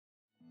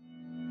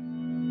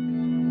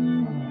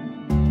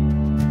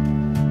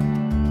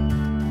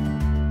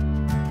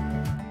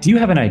Do you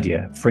have an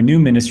idea for a new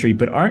ministry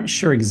but aren't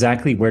sure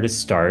exactly where to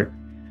start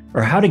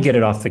or how to get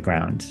it off the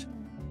ground?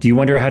 Do you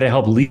wonder how to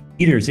help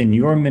leaders in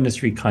your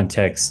ministry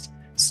context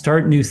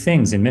start new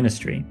things in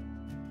ministry?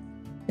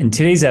 In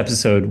today's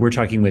episode, we're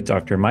talking with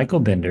Dr. Michael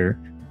Binder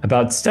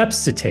about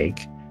steps to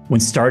take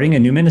when starting a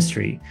new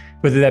ministry,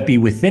 whether that be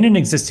within an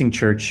existing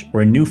church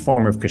or a new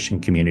form of Christian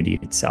community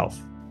itself.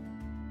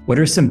 What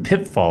are some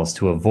pitfalls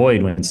to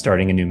avoid when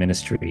starting a new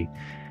ministry?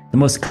 The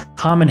most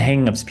common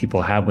hangups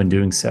people have when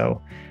doing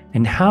so,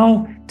 and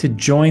how to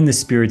join the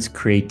Spirit's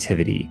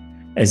creativity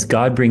as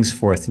God brings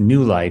forth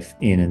new life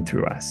in and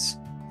through us.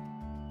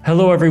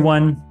 Hello,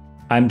 everyone.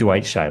 I'm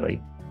Dwight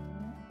Shiley.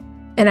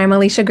 And I'm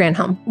Alicia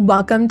Granholm.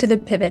 Welcome to the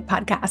Pivot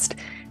Podcast.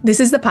 This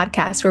is the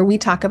podcast where we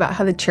talk about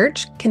how the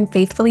church can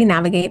faithfully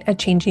navigate a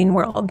changing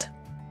world.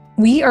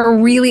 We are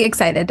really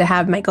excited to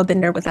have Michael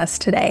Binder with us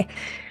today.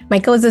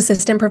 Michael is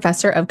Assistant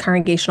Professor of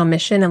Congregational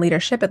Mission and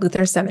Leadership at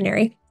Luther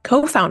Seminary,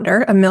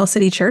 co-founder of Mill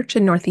City Church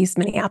in Northeast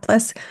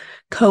Minneapolis,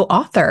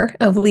 co-author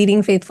of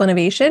Leading Faithful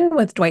Innovation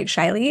with Dwight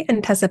Shiley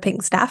and Tessa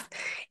Pinkstaff,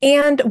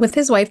 and with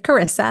his wife,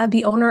 Carissa,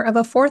 the owner of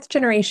a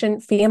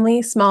fourth-generation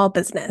family small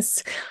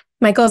business.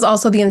 Michael is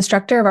also the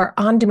instructor of our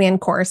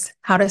on-demand course,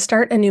 How to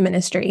Start a New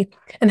Ministry,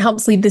 and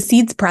helps lead the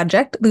Seeds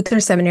Project,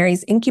 Luther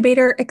Seminary's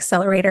incubator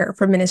accelerator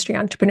for ministry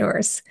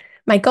entrepreneurs.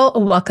 Michael,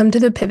 welcome to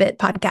the Pivot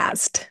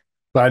Podcast.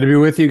 Glad to be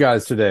with you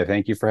guys today.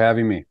 Thank you for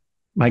having me.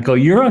 Michael,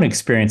 your own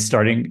experience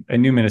starting a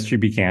new ministry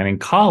began in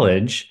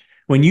college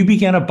when you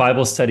began a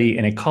Bible study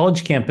in a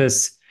college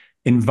campus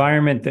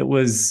environment that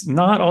was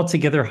not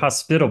altogether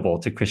hospitable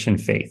to Christian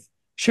faith.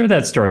 Share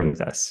that story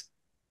with us.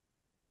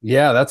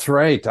 Yeah, that's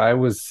right. I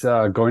was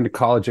going to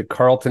college at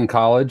Carleton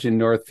College in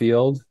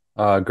Northfield,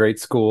 great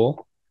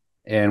school.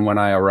 And when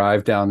I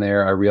arrived down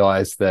there, I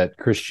realized that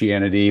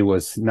Christianity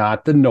was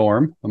not the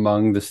norm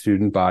among the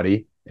student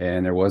body.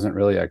 And there wasn't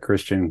really a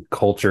Christian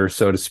culture,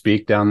 so to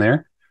speak, down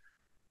there.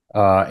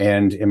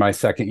 And in my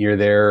second year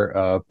there,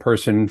 a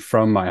person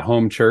from my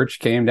home church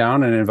came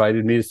down and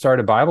invited me to start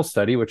a Bible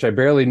study, which I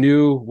barely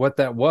knew what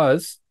that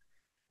was.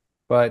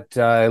 But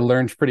I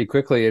learned pretty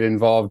quickly it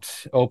involved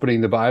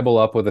opening the Bible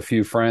up with a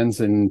few friends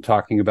and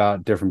talking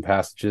about different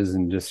passages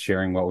and just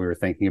sharing what we were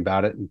thinking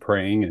about it and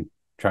praying and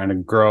trying to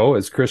grow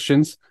as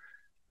Christians.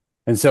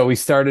 And so we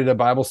started a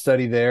Bible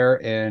study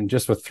there, and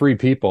just with 3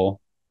 people.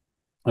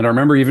 And I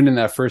remember even in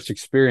that first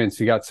experience,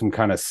 we got some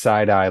kind of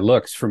side-eye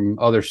looks from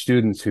other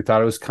students who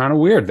thought it was kind of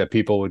weird that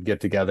people would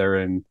get together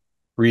and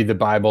read the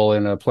Bible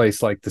in a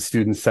place like the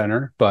Student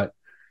Center. But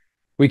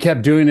we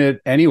kept doing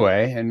it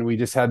anyway, and we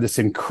just had this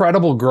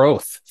incredible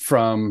growth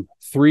from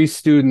 3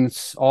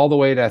 students all the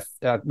way to,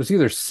 it was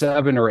either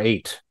 7 or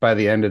 8 by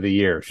the end of the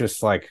year.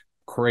 Just like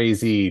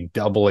crazy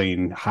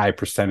doubling high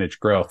percentage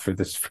growth for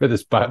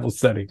this Bible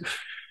study.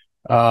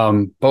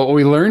 But what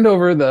we learned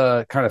over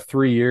the kind of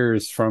 3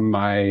 years from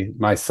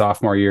my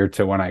sophomore year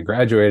to when I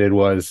graduated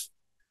was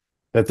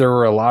that there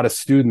were a lot of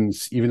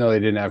students, even though they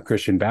didn't have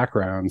Christian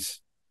backgrounds,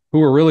 who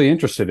were really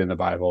interested in the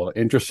Bible,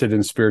 interested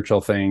in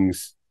spiritual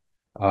things,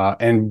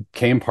 and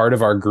came part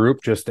of our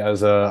group just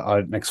as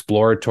an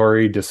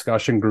exploratory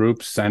discussion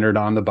group centered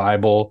on the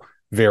Bible,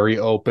 very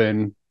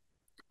open,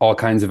 all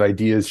kinds of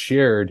ideas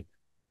shared.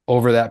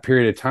 Over that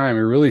period of time,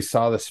 we really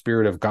saw the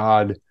Spirit of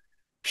God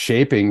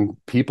shaping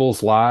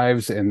people's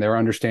lives and their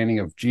understanding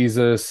of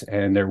Jesus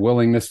and their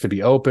willingness to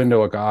be open to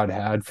what God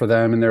had for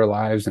them in their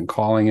lives and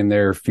calling in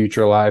their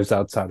future lives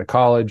outside of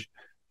college.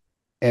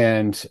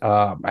 And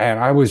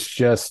I was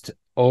just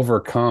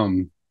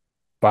overcome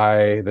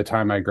by the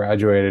time I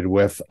graduated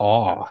with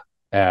awe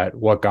at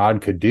what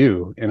God could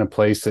do in a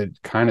place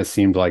that kind of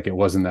seemed like it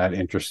wasn't that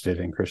interested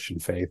in Christian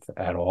faith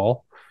at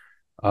all.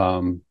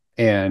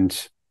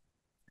 And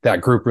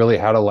that group really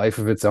had a life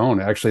of its own.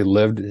 It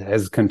actually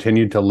has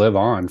continued to live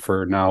on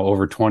for now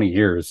over 20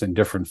 years in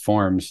different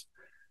forms.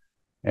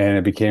 And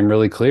it became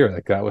really clear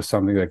like that was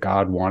something that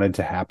God wanted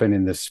to happen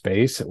in this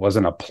space. It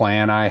wasn't a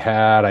plan I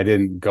had. I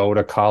didn't go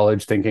to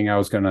college thinking I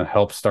was going to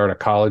help start a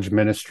college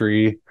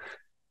ministry.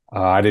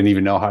 I didn't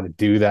even know how to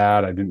do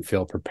that. I didn't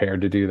feel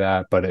prepared to do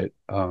that, but it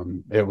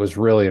was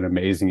really an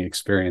amazing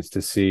experience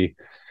to see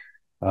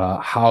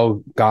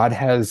how God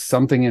has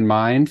something in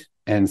mind,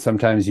 and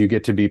sometimes you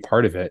get to be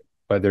part of it,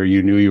 whether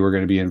you knew you were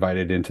going to be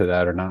invited into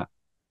that or not.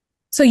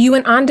 So you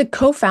went on to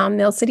co-found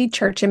Mill City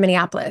Church in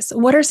Minneapolis.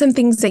 What are some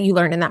things that you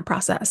learned in that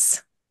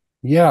process?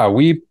 Yeah,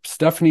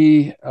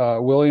 Stephanie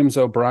Williams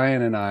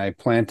O'Brien and I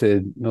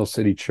planted Mill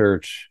City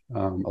Church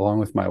along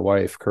with my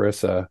wife,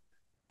 Carissa,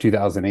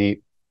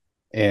 2008.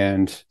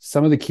 And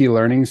some of the key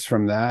learnings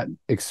from that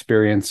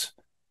experience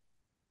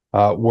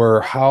were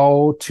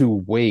how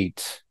to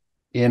wait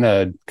in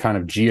a kind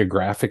of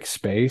geographic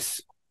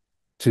space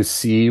to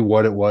see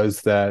what it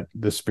was that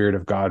the Spirit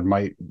of God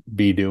might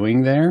be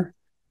doing there.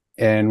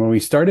 And when we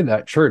started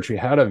that church, we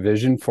had a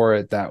vision for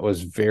it that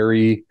was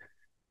very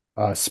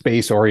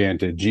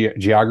space-oriented,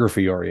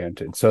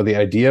 geography-oriented. So the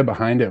idea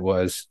behind it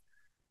was,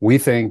 we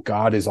think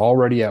God is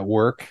already at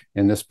work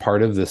in this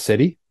part of the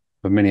city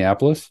of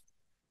Minneapolis,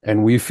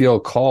 and we feel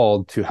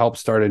called to help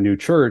start a new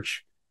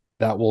church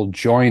that will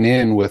join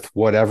in with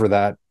whatever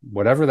that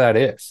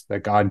is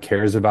that God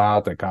cares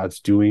about, that God's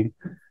doing.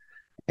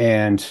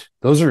 And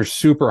those are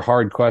super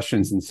hard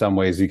questions in some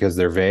ways because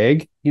they're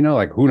vague,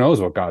 like who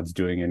knows what God's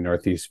doing in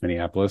Northeast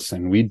Minneapolis?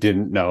 And we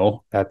didn't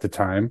know at the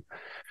time.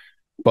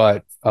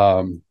 But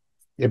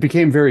it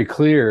became very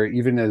clear,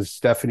 even as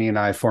Stephanie and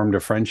I formed a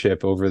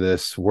friendship over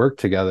this work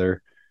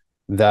together,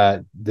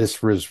 that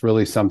this was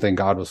really something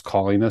God was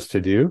calling us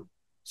to do.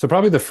 So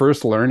probably the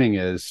first learning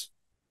is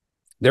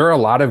there are a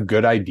lot of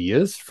good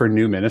ideas for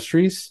new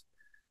ministries,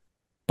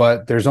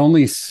 but there's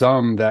only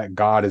some that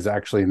God is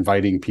actually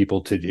inviting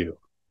people to do.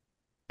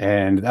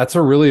 And that's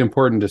a really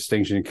important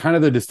distinction, kind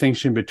of the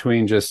distinction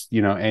between just,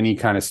 any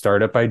kind of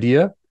startup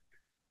idea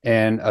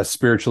and a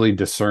spiritually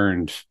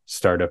discerned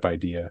startup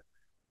idea.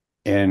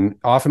 And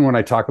often when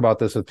I talk about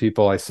this with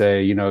people, I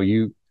say,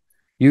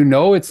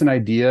 it's an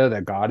idea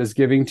that God is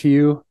giving to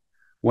you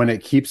when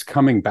it keeps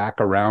coming back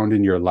around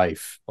in your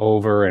life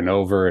over and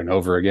over and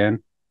over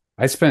again.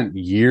 I spent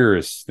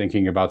years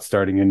thinking about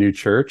starting a new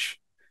church,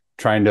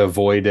 trying to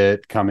avoid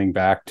it, coming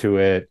back to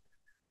it.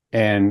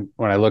 And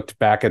when I looked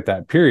back at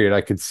that period, I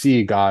could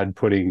see God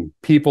putting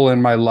people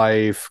in my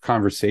life,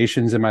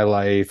 conversations in my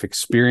life,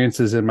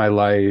 experiences in my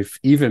life,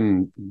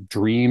 even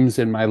dreams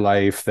in my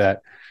life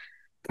that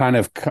kind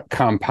of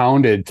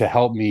compounded to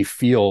help me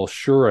feel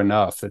sure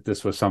enough that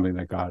this was something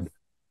that God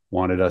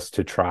wanted us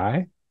to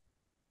try.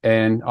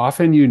 And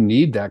often you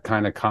need that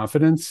kind of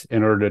confidence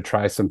in order to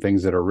try some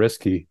things that are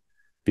risky,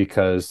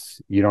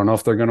 because you don't know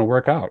if they're going to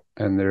work out,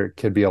 and there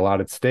could be a lot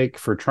at stake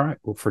for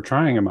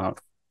trying them out.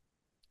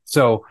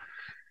 So,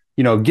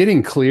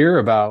 getting clear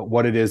about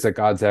what it is that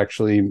God's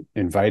actually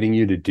inviting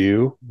you to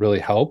do really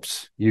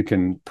helps. You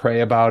can pray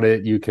about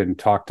it. You can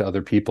talk to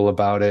other people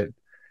about it.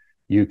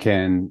 You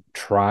can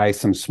try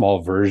some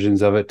small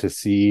versions of it to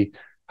see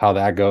how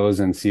that goes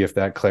and see if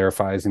that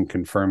clarifies and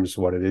confirms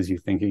what it is you're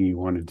thinking you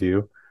want to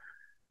do.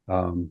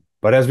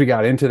 But as we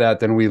got into that,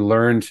 then we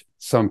learned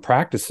some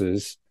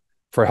practices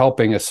for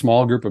helping a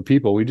small group of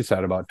people. We just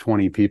had about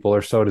 20 people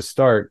or so to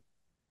start,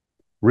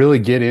 really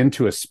get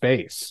into a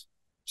space.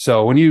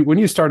 So when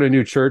you start a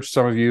new church,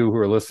 some of you who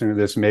are listening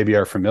to this maybe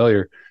are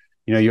familiar,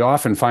 you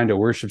often find a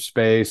worship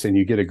space and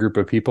you get a group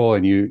of people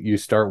and you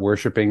start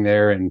worshiping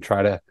there and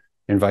try to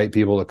invite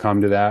people to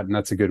come to that. And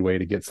that's a good way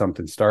to get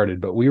something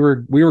started. But we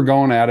were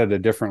going at it a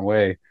different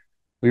way.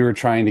 We were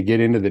trying to get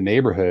into the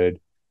neighborhood,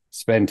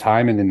 spend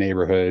time in the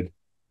neighborhood,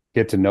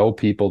 get to know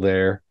people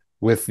there,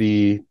 with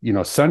the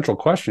central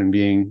question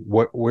being,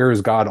 where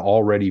is God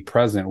already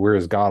present? Where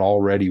is God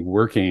already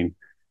working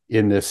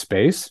in this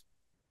space?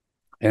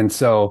 And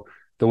so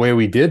the way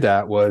we did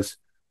that was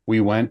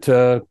we went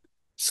to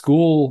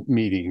school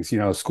meetings,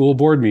 school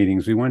board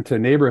meetings. We went to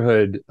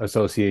neighborhood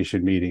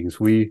association meetings.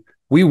 We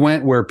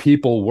went where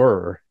people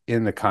were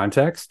in the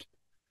context,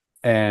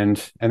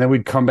 and then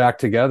we'd come back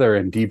together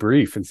and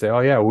debrief and say,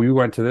 oh yeah, we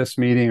went to this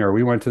meeting, or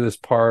we went to this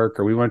park,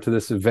 or we went to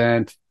this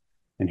event,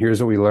 and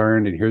here's what we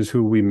learned, and here's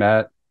who we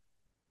met.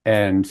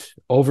 And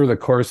over the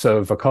course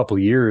of a couple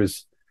of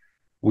years,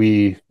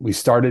 we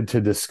started to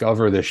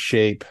discover the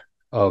shape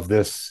of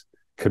this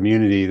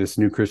community, this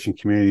new Christian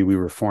community we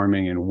were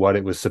forming, and what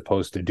it was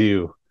supposed to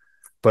do.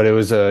 But it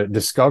was a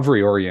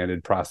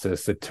discovery-oriented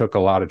process that took a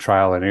lot of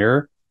trial and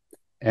error,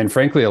 and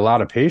frankly, a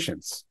lot of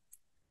patience.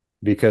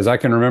 Because I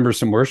can remember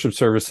some worship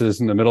services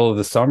in the middle of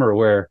the summer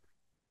where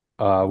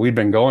we'd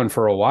been going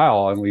for a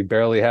while and we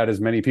barely had as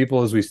many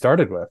people as we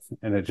started with.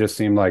 And it just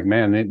seemed like,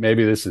 man,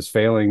 maybe this is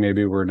failing.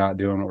 Maybe we're not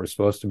doing what we're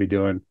supposed to be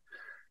doing.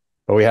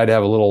 But we had to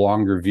have a little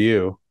longer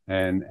view.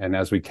 And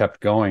as we kept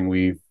going,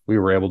 we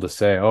were able to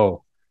say,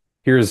 oh,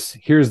 here's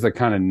the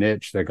kind of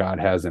niche that God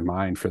has in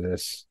mind for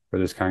this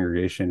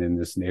congregation in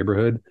this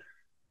neighborhood.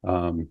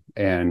 And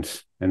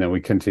then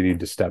we continued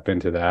to step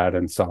into that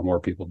and saw more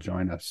people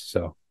join us.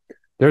 So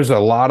there's a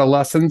lot of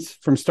lessons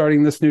from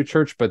starting this new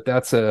church, but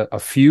that's a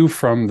few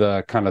from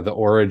the kind of the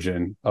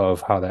origin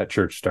of how that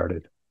church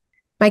started.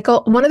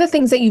 Michael, one of the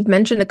things that you've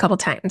mentioned a couple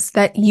times,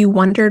 that you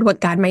wondered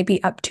what God might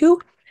be up to,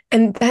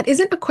 and that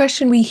isn't a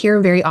question we hear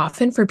very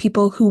often for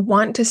people who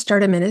want to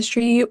start a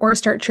ministry or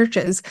start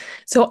churches.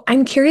 So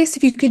I'm curious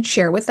if you could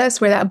share with us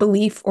where that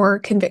belief or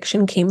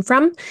conviction came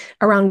from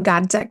around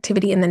God's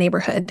activity in the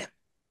neighborhood.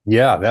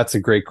 Yeah, that's a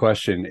great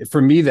question.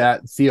 For me,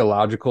 that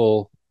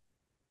theological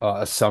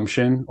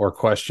assumption or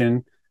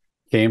question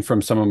came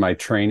from some of my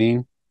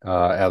training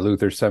at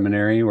Luther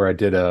Seminary, where I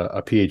did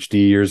a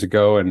PhD years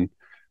ago and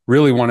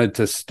really wanted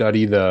to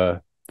study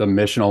the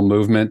missional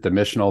movement, the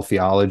missional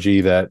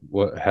theology that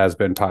has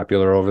been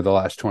popular over the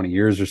last 20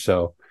 years or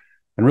so.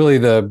 And really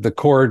the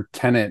core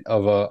tenet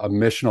of a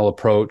missional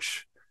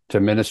approach to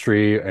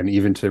ministry and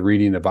even to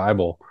reading the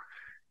Bible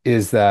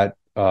is that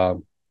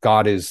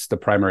God is the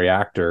primary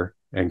actor,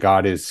 and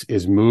God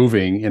is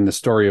moving in the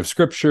story of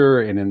Scripture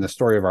and in the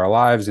story of our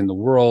lives in the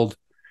world.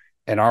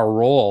 And our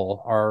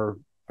role, our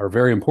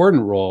very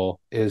important role,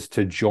 is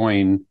to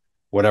join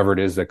whatever it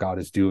is that God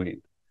is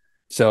doing.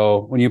 So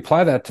when you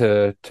apply that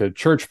to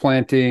church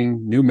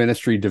planting, new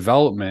ministry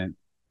development,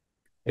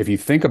 if you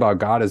think about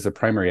God as the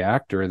primary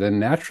actor, then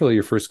naturally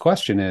your first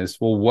question is,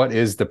 well, what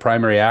is the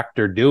primary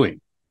actor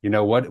doing?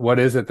 What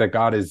is it that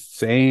God is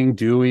saying,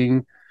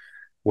 doing?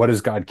 What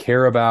does God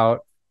care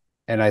about?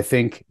 And I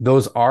think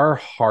those are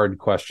hard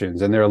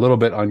questions, and they're a little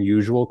bit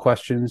unusual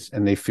questions.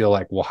 And they feel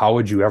like, well, how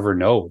would you ever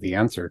know the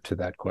answer to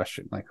that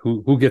question? Like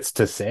who gets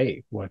to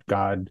say what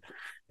God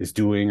is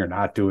doing or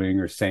not doing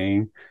or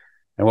saying?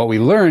 And what we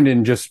learned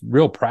in just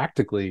real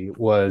practically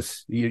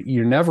was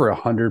you're never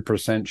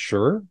 100%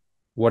 sure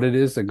what it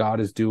is that God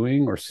is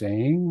doing or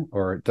saying,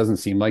 or it doesn't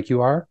seem like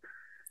you are.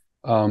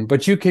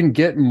 But you can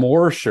get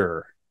more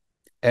sure.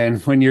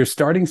 And when you're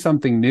starting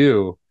something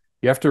new,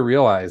 you have to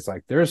realize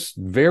like there's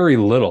very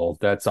little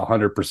that's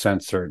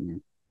 100%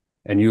 certain.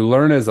 And you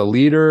learn as a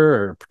leader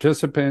or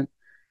participant,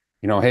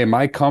 hey,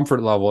 my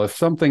comfort level, if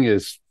something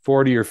is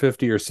 40 or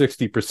 50 or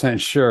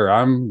 60% sure,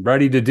 I'm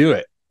ready to do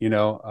it. You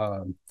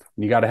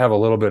got to have a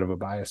little bit of a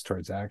bias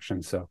towards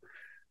action. So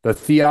the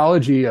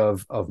theology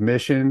of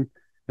mission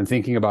and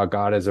thinking about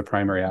God as a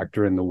primary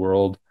actor in the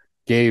world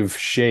gave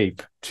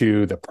shape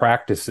to the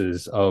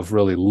practices of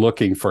really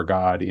looking for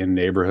God in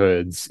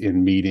neighborhoods,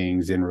 in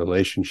meetings, in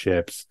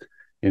relationships,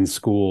 in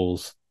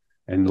schools,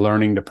 and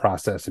learning to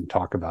process and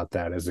talk about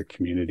that as a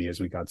community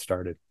as we got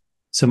started.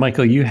 So,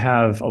 Michael, you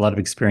have a lot of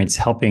experience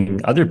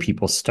helping other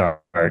people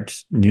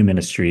start new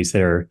ministries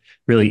that are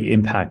really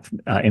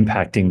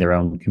impacting their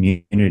own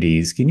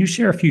communities. Can you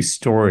share a few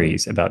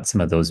stories about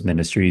some of those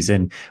ministries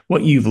and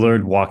what you've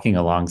learned walking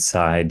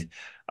alongside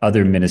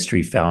other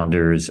ministry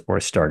founders or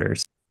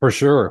starters? For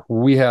sure.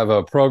 We have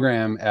a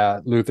program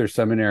at Luther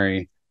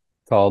Seminary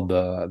called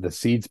the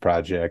Seeds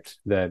Project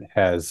that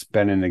has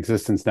been in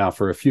existence now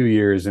for a few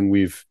years, and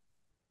we've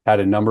had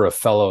a number of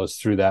fellows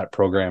through that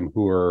program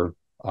who are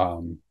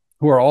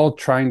all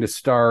trying to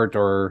start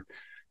or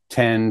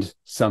tend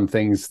some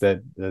things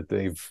that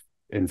they've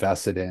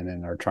invested in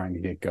and are trying to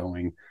get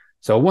going.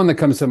 So one that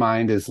comes to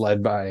mind is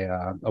led by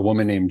a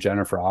woman named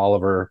Jennifer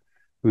Oliver,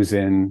 who's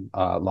in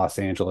Los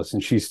Angeles,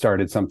 and she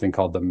started something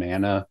called the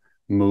Manna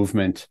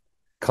Movement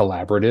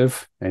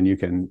Collaborative, and you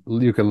can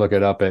look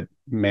it up at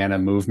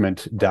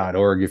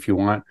mannamovement.org if you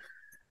want.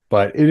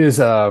 But it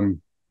is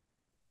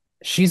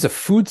she's a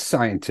food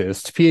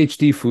scientist,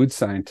 PhD food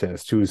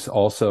scientist, who's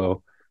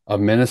also a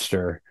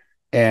minister,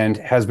 and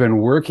has been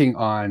working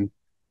on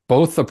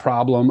both the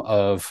problem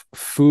of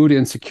food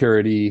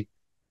insecurity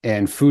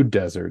and food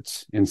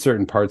deserts in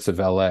certain parts of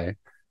LA,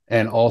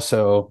 and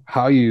also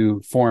how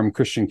you form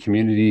Christian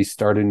communities,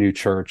 start a new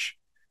church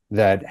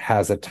that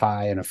has a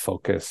tie and a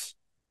focus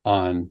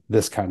on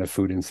this kind of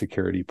food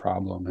insecurity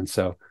problem. And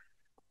so,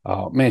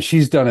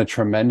 she's done a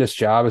tremendous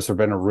job. It's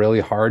been a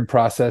really hard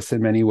process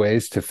in many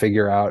ways to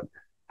figure out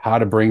how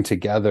to bring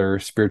together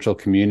spiritual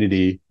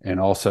community and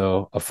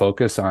also a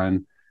focus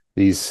on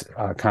these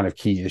kind of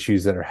key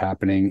issues that are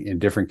happening in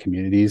different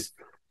communities.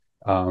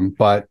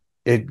 But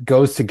it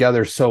goes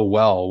together so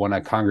well when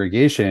a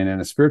congregation and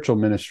a spiritual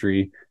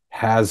ministry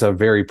has a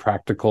very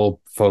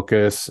practical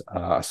focus,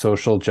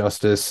 social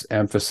justice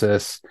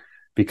emphasis,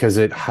 because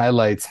it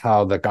highlights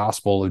how the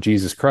gospel of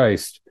Jesus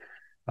Christ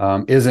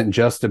isn't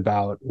just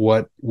about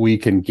what we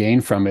can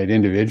gain from it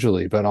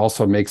individually, but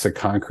also makes a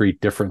concrete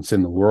difference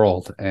in the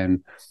world.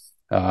 And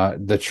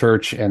the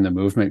church and the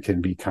movement can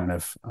be kind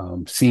of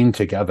seen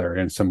together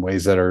in some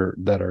ways that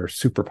are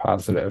super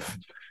positive.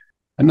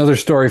 Another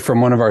story from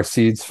one of our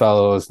Seeds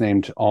fellows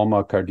named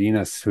Alma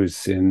Cardenas,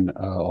 who's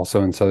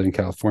also in Southern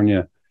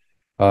California,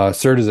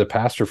 served as a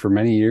pastor for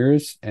many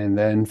years and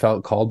then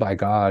felt called by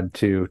God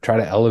to try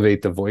to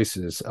elevate the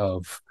voices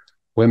of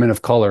women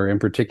of color in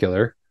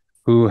particular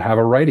who have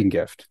a writing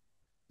gift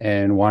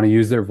and want to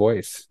use their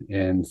voice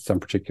in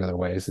some particular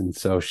ways. And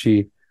so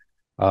she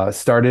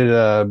started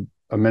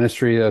a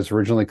ministry that was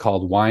originally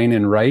called Wine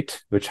and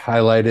Write, which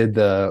highlighted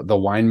the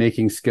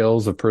winemaking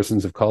skills of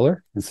persons of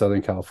color in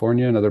Southern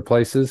California and other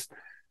places,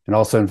 and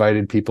also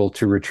invited people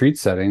to retreat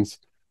settings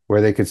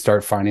where they could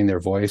start finding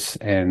their voice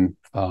and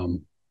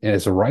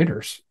as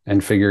writers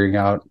and figuring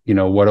out,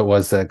 what it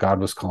was that God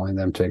was calling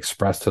them to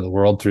express to the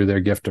world through their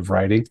gift of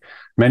writing.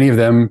 Many of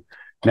them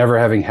never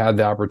having had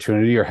the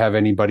opportunity or have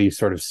anybody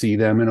sort of see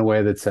them in a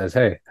way that says,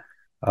 hey,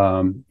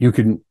 you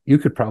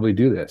could probably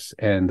do this,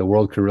 and the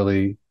world could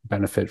really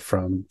benefit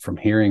from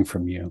hearing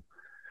from you.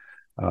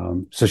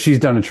 So she's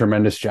done a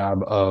tremendous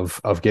job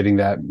of getting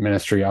that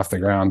ministry off the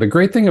ground. The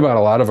great thing about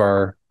a lot of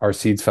our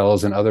Seeds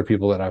fellows and other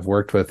people that I've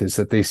worked with is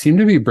that they seem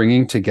to be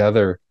bringing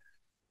together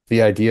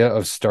the idea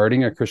of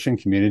starting a Christian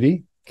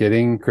community,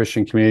 getting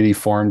Christian community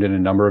formed in a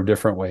number of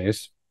different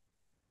ways.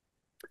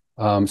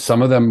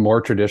 Some of them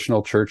more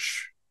traditional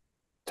church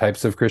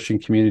types of Christian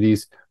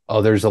communities,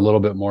 others a little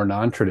bit more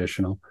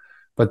non-traditional,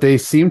 but they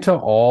seem to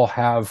all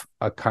have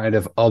a kind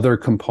of other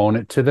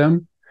component to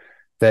them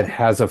that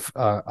has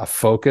a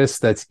focus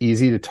that's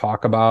easy to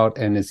talk about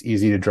and is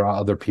easy to draw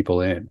other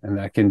people in. And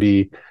that can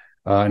be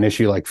an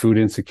issue like food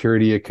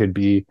insecurity. It could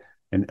be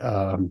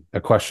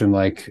a question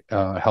like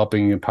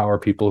helping empower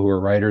people who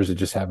are writers that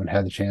just haven't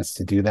had the chance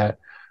to do that,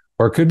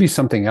 or it could be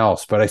something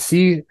else. But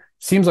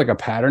seems like a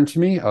pattern to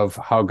me of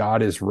how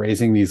God is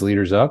raising these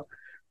leaders up,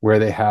 where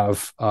they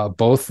have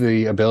both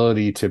the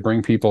ability to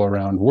bring people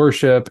around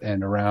worship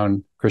and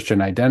around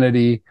Christian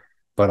identity,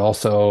 but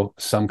also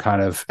some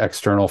kind of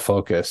external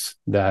focus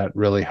that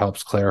really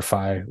helps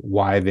clarify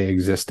why they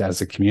exist as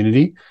a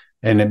community.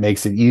 And it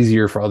makes it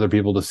easier for other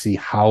people to see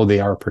how they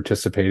are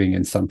participating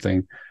in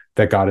something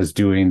that God is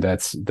doing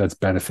that's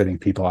benefiting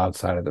people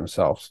outside of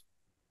themselves.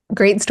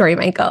 Great story,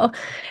 Michael.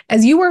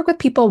 As you work with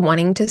people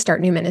wanting to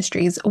start new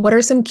ministries, what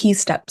are some key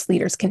steps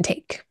leaders can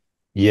take?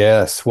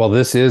 Yes. Well,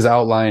 this is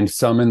outlined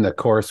some in the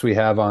course we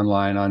have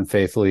online on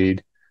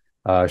Faith+Lead,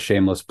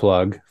 shameless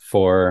plug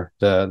for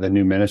the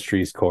new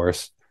ministries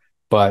course.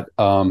 But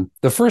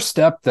the first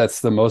step,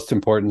 that's the most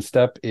important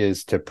step,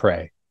 is to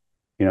pray.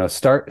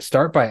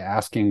 Start by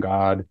asking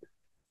God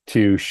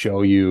to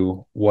show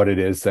you what it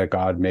is that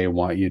God may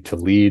want you to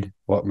lead,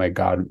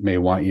 God may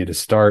want you to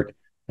start,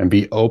 and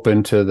be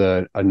open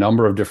to a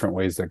number of different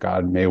ways that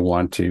God may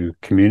want to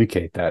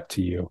communicate that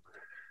to you.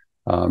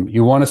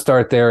 You want to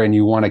start there, and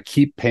you want to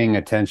keep paying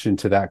attention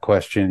to that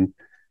question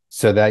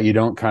so that you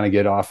don't kind of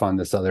get off on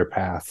this other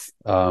path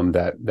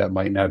that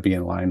might not be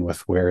in line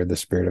with where the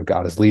Spirit of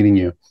God is leading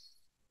you.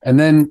 And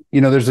then,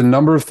 there's a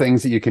number of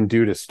things that you can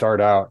do to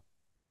start out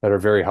that are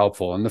very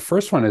helpful. And the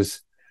first one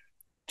is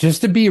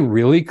just to be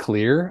really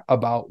clear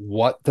about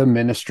what the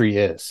ministry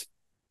is.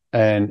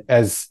 And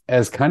as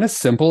kind of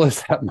simple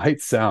as that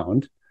might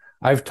sound,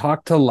 I've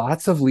talked to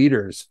lots of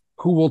leaders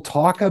who will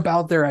talk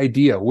about their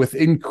idea with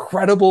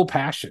incredible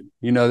passion.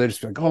 They're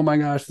just like, oh my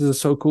gosh, this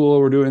is so cool.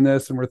 We're doing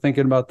this and we're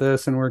thinking about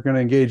this and we're going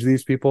to engage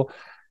these people.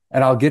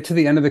 And I'll get to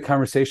the end of the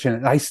conversation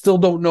and I still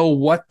don't know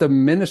what the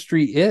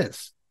ministry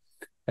is.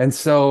 And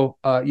so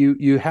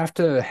you have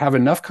to have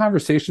enough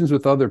conversations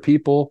with other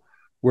people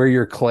where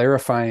you're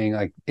clarifying,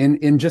 like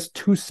in just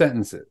 2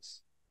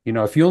 sentences.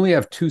 If you only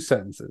have 2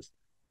 sentences,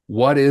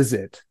 what is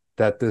it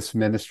that this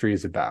ministry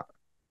is about?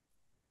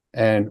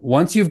 And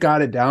once you've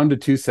got it down to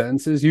 2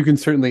 sentences, you can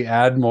certainly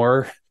add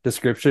more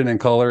description and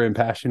color and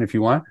passion if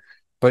you want,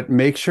 but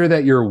make sure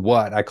that your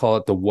what, I call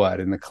it the what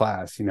in the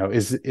class,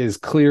 is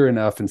clear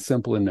enough and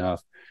simple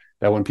enough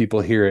that when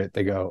people hear it,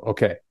 they go,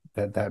 okay,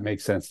 that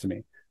makes sense to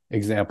me.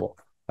 Example,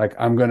 like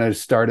I'm going to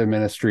start a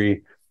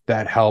ministry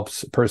that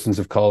helps persons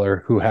of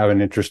color who have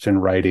an interest in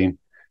writing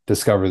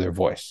discover their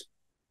voice.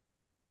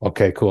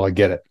 Okay, cool. I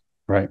get it.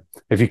 Right.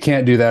 If you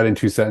can't do that in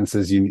 2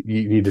 sentences, you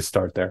need to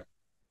start there.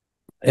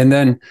 And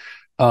then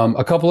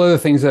a couple other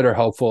things that are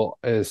helpful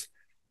is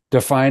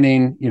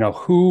defining,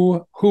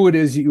 who it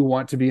is you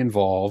want to be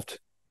involved,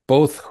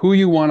 both who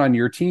you want on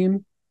your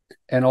team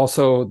and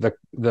also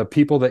the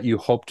people that you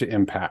hope to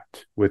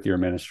impact with your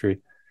ministry.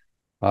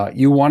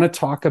 You want to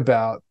talk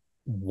about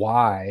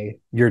why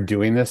you're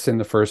doing this in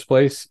the first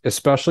place,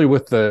 especially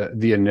with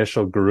the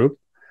initial group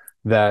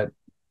that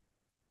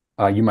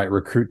you might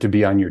recruit to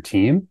be on your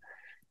team.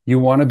 You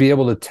want to be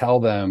able to tell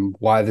them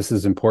why this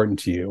is important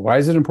to you. Why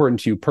is it important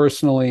to you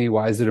personally?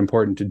 Why is it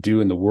important to do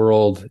in the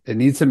world? It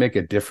needs to make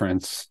a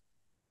difference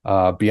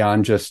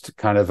beyond just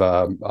kind of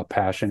a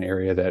passion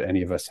area that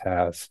any of us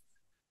has.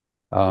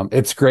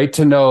 It's great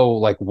to know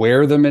like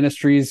where the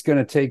ministry is going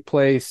to take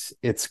place.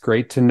 It's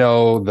great to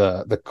know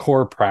the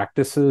core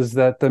practices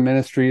that the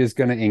ministry is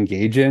going to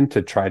engage in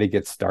to try to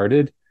get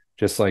started.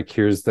 Just like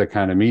here's the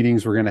kind of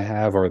meetings we're going to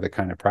have or the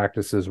kind of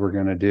practices we're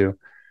going to do.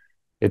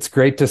 It's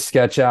great to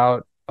sketch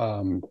out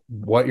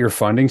what your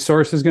funding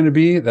source is going to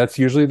be. That's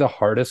usually the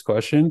hardest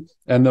question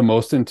and the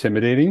most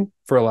intimidating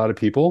for a lot of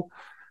people.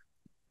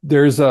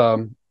 There's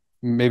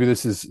maybe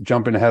this is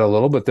jumping ahead a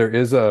little, but there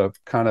is a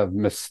kind of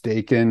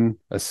mistaken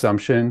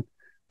assumption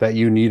that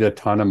you need a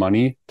ton of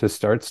money to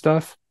start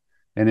stuff.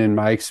 And in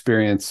my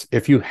experience,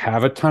 if you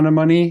have a ton of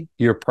money,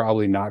 you're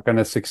probably not going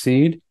to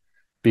succeed,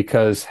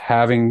 because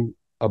having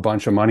a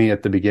bunch of money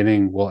at the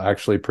beginning will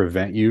actually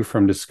prevent you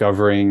from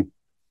discovering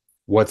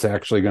what's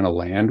actually going to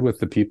land with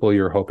the people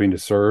you're hoping to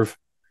serve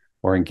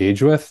or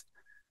engage with.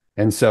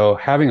 And so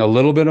having a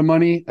little bit of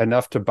money,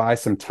 enough to buy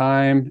some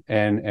time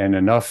and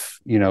enough,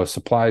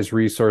 supplies,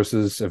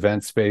 resources,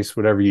 event space,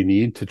 whatever you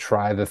need to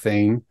try the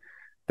thing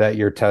that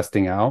you're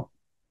testing out,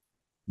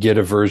 get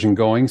a version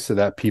going so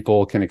that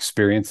people can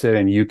experience it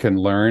and you can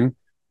learn,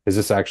 is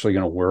this actually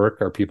going to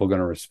work? Are people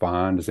going to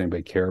respond? Does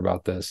anybody care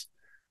about this?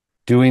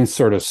 Doing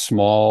sort of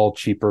small,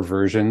 cheaper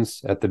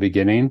versions at the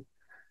beginning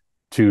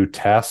to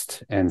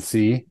test and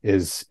see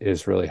is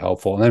really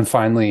helpful. And then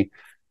finally,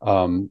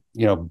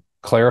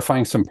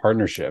 clarifying some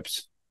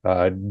partnerships.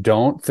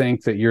 Don't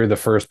think that you're the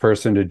first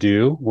person to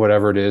do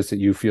whatever it is that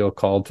you feel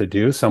called to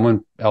do.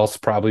 Someone else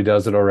probably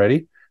does it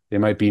already. They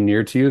might be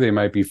near to you. They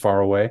might be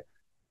far away.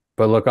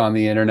 But look on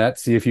the internet,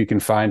 see if you can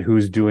find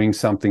who's doing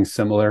something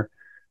similar,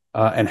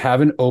 and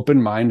have an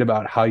open mind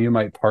about how you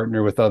might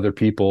partner with other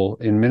people.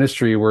 In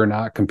ministry, we're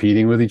not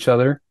competing with each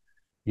other.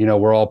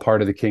 We're all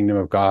part of the kingdom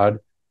of God.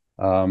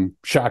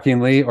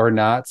 Shockingly or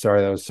not,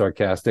 sorry, that was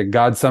sarcastic.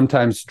 God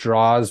sometimes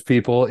draws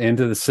people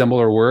into the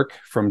similar work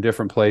from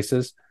different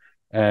places,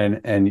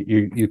 and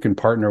you can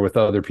partner with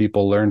other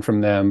people, learn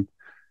from them,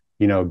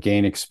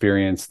 gain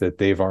experience that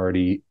they've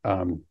already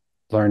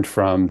learned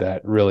from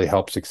that really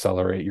helps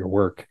accelerate your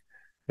work.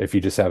 if you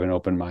just have an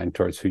open mind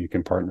towards who you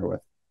can partner with.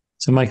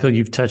 So, Michael,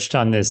 you've touched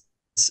on this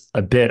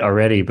a bit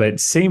already, but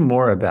say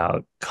more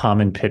about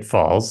common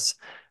pitfalls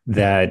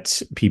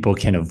that people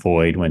can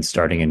avoid when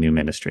starting a new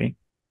ministry.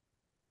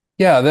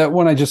 Yeah, that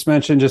one I just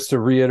mentioned, just to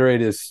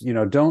reiterate, is,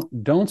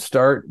 don't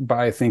start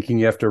by thinking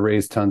you have to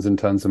raise tons and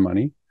tons of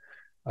money.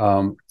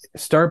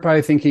 Start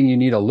by thinking you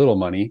need a little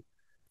money,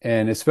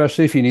 and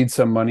especially if you need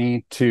some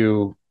money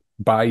to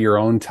buy your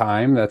own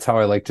time. That's how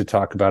I like to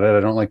talk about it. I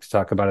don't like to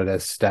talk about it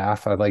as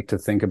staff. I like to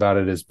think about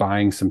it as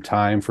buying some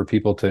time for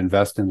people to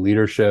invest in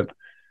leadership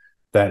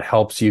that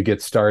helps you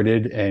get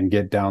started and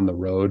get down the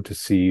road to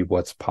see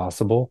what's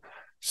possible.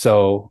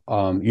 So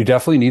you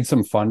definitely need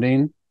some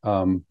funding,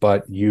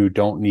 but you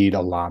don't need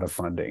a lot of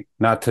funding,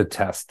 not to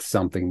test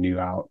something new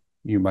out.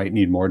 You might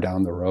need more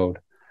down the road.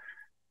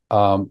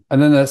 And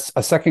then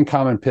a second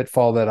common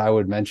pitfall that I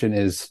would mention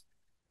is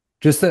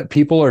just that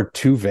people are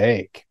too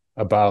vague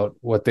about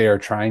what they are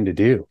trying to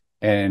do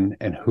and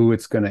who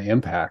it's going to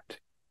impact.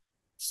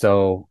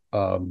 So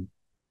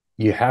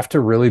you have to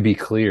really be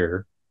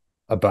clear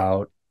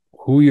about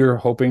who you're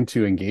hoping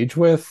to engage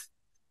with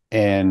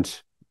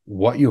and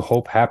what you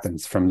hope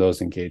happens from those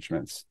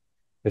engagements,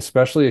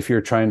 especially if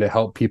you're trying to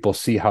help people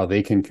see how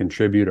they can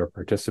contribute or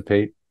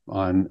participate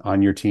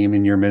on your team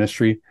in your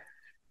ministry.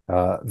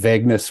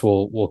 Vagueness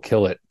will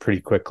kill it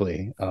pretty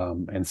quickly.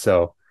 And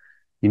so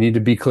you need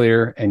to be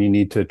clear, and you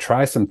need to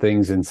try some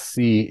things and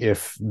see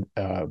if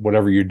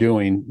whatever you're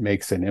doing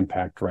makes an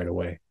impact right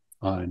away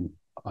on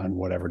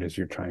whatever it is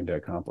you're trying to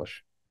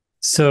accomplish.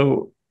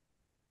 So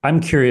I'm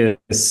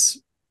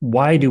curious,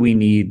 why do we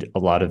need a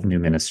lot of new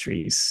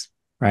ministries,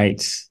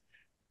 right?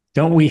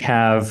 Don't we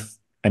have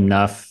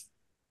enough,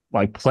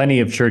 like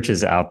plenty of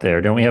churches out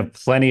there? Don't we have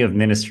plenty of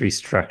ministry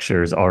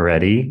structures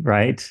already,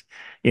 right,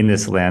 in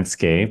this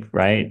landscape,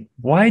 right?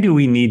 Why do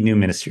we need new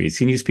ministries?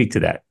 Can you speak to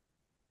that?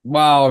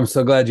 Wow, I'm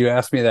so glad you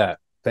asked me that.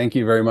 Thank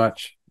you very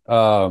much.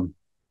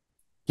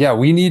 Yeah,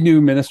 we need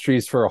new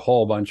ministries for a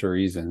whole bunch of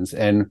reasons.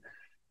 And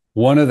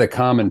one of the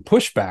common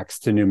pushbacks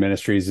to new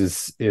ministries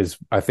is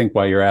I think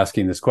why you're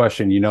asking this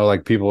question.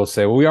 Like people will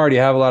say, well, we already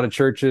have a lot of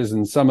churches,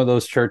 and some of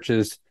those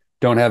churches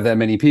don't have that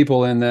many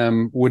people in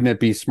them. Wouldn't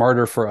it be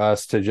smarter for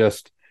us to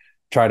just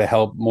try to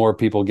help more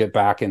people get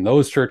back in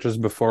those churches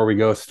before we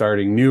go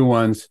starting new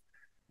ones?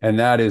 And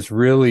that is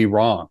really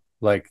wrong.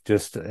 Like,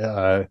 just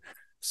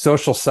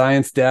social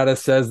science data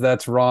says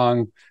that's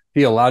wrong.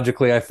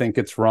 Theologically, I think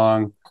it's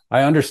wrong.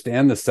 I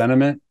understand the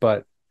sentiment,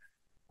 but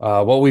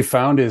what we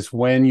found is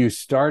when you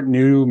start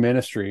new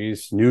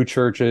ministries, new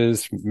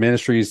churches,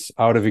 ministries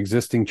out of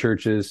existing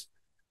churches,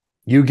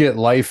 you get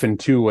life in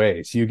two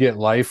ways. You get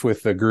life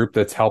with the group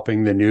that's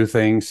helping the new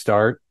thing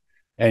start,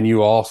 and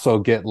you also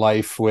get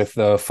life with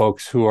the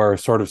folks who are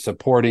sort of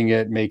supporting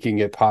it, making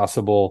it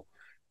possible,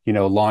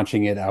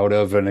 launching it out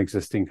of an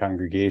existing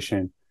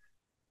congregation.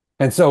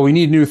 And so we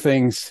need new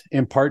things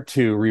in part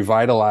to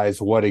revitalize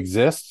what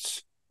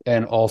exists,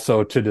 and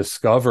also to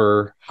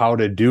discover how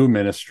to do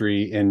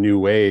ministry in new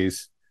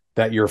ways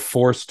that you're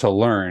forced to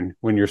learn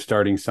when you're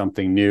starting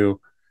something new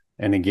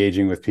and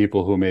engaging with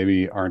people who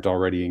maybe aren't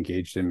already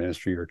engaged in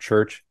ministry or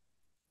church.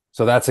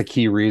 So that's a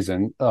key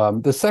reason.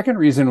 The second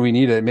reason we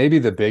need it, maybe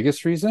the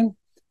biggest reason,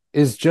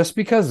 is just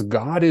because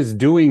God is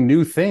doing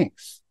new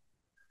things.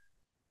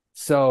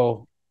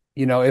 So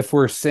if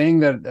we're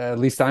saying that, at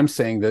least I'm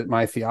saying that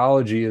my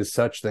theology is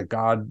such that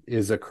God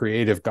is a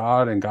creative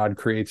God and God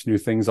creates new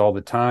things all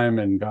the time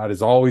and God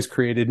has always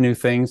created new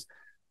things,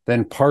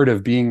 then part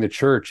of being the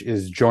church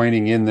is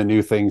joining in the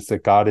new things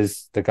that God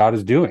is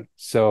doing.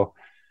 So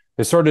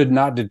it's sort of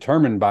not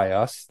determined by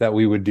us that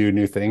we would do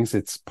new things.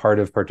 It's part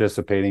of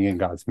participating in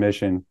God's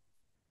mission.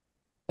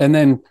 And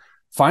then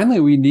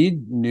finally, we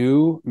need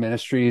new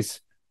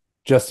ministries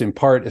just in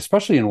part,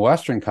 especially in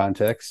Western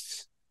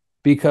contexts,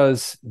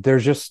 because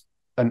there's just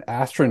an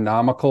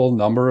astronomical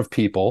number of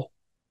people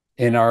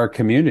in our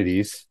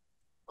communities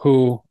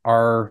who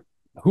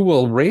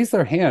will raise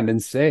their hand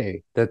and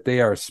say that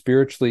they are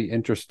spiritually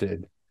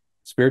interested,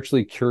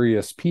 spiritually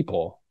curious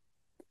people,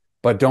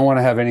 but don't want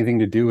to have anything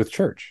to do with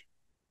church.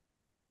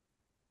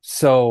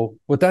 So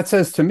what that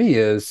says to me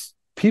is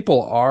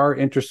people are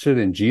interested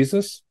in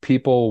Jesus.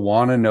 People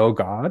want to know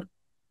God.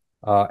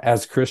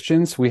 As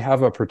Christians, we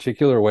have a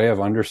particular way of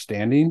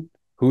understanding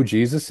who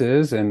Jesus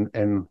is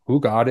and who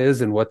God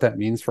is and what that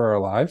means for our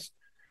lives.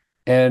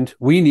 And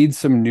we need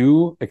some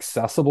new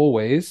accessible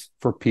ways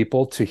for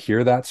people to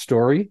hear that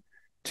story,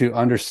 to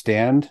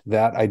understand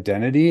that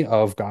identity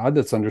of God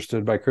that's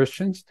understood by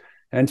Christians,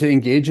 and to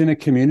engage in a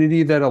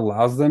community that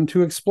allows them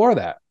to explore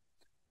that.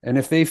 And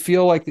if they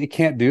feel like they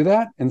can't do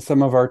that in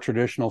some of our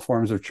traditional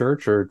forms of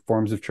church or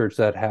forms of church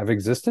that have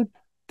existed,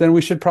 then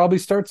we should probably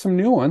start some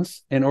new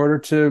ones in order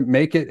to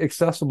make it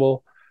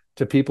accessible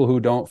to people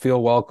who don't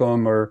feel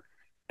welcome or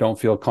don't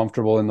feel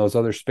comfortable in those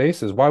other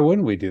spaces. Why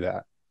wouldn't we do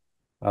that?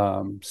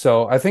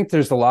 So I think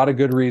there's a lot of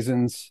good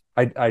reasons.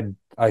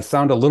 I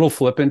sound a little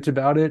flippant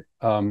about it.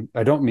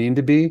 I don't mean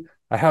to be.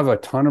 I have a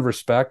ton of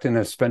respect and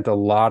have spent a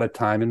lot of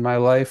time in my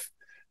life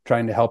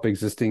trying to help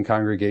existing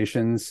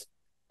congregations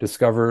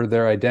discover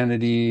their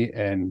identity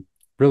and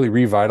really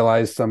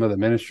revitalize some of the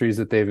ministries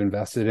that they've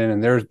invested in.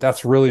 And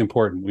that's really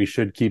important. We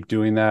should keep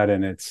doing that.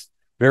 And it's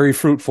very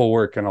fruitful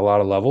work in a lot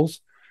of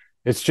levels.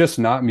 It's just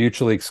not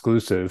mutually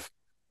exclusive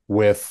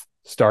with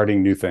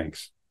starting new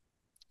things.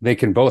 They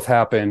can both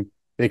happen.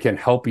 They can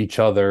help each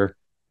other.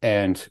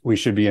 And we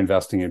should be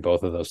investing in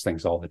both of those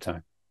things all the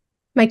time.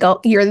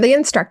 Michael, you're the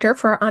instructor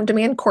for our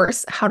on-demand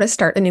course, How to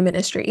Start a New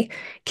Ministry.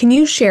 Can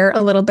you share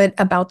a little bit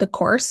about the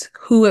course,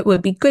 who it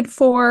would be good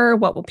for,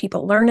 what will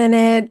people learn in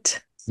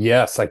it?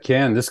 Yes, I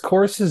can. This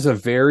course is a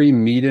very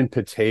meat and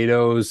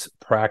potatoes,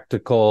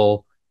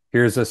 practical,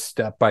 here's a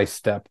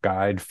step-by-step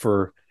guide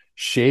for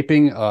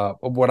shaping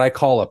what I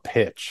call a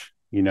pitch,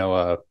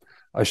 a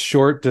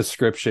short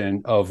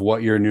description of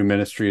what your new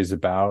ministry is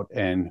about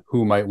and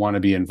who might want to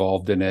be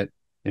involved in it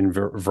in a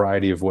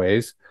variety of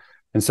ways.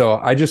 And so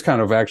I just kind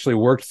of actually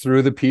worked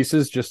through the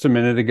pieces just a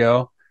minute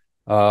ago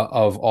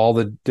of all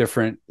the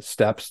different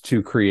steps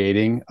to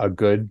creating a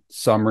good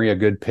summary, a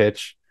good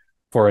pitch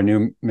for a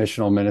new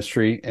missional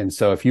ministry. And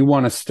so if you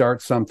want to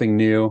start something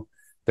new,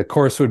 the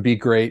course would be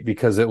great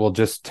because it will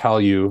just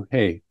tell you,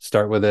 hey,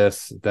 start with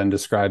this, then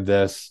describe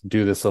this,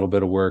 do this little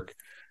bit of work.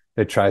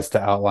 It tries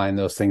to outline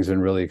those things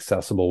in really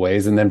accessible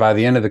ways. And then by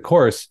the end of the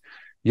course,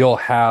 you'll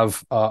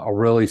have a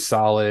really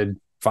solid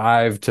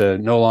 5 to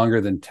no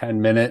longer than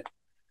 10-minute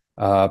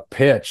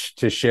pitch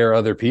to share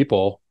other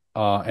people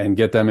and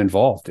get them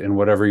involved in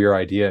whatever your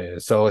idea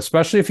is. So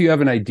especially if you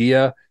have an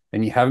idea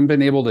and you haven't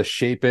been able to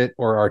shape it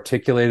or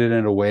articulate it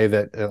in a way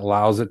that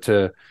allows it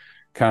to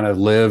kind of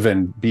live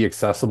and be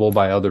accessible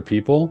by other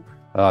people,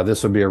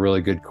 this would be a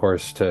really good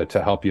course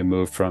to help you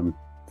move from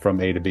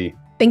A to B.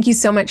 Thank you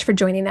so much for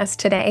joining us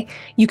today.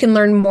 You can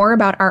learn more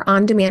about our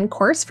on-demand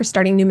course for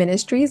starting new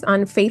ministries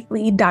on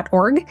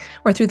faith.lead.org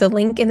or through the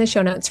link in the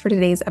show notes for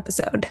today's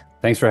episode.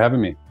 Thanks for having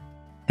me.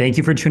 Thank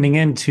you for tuning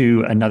in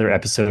to another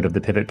episode of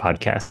the Pivot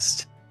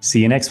Podcast.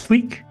 See you next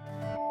week.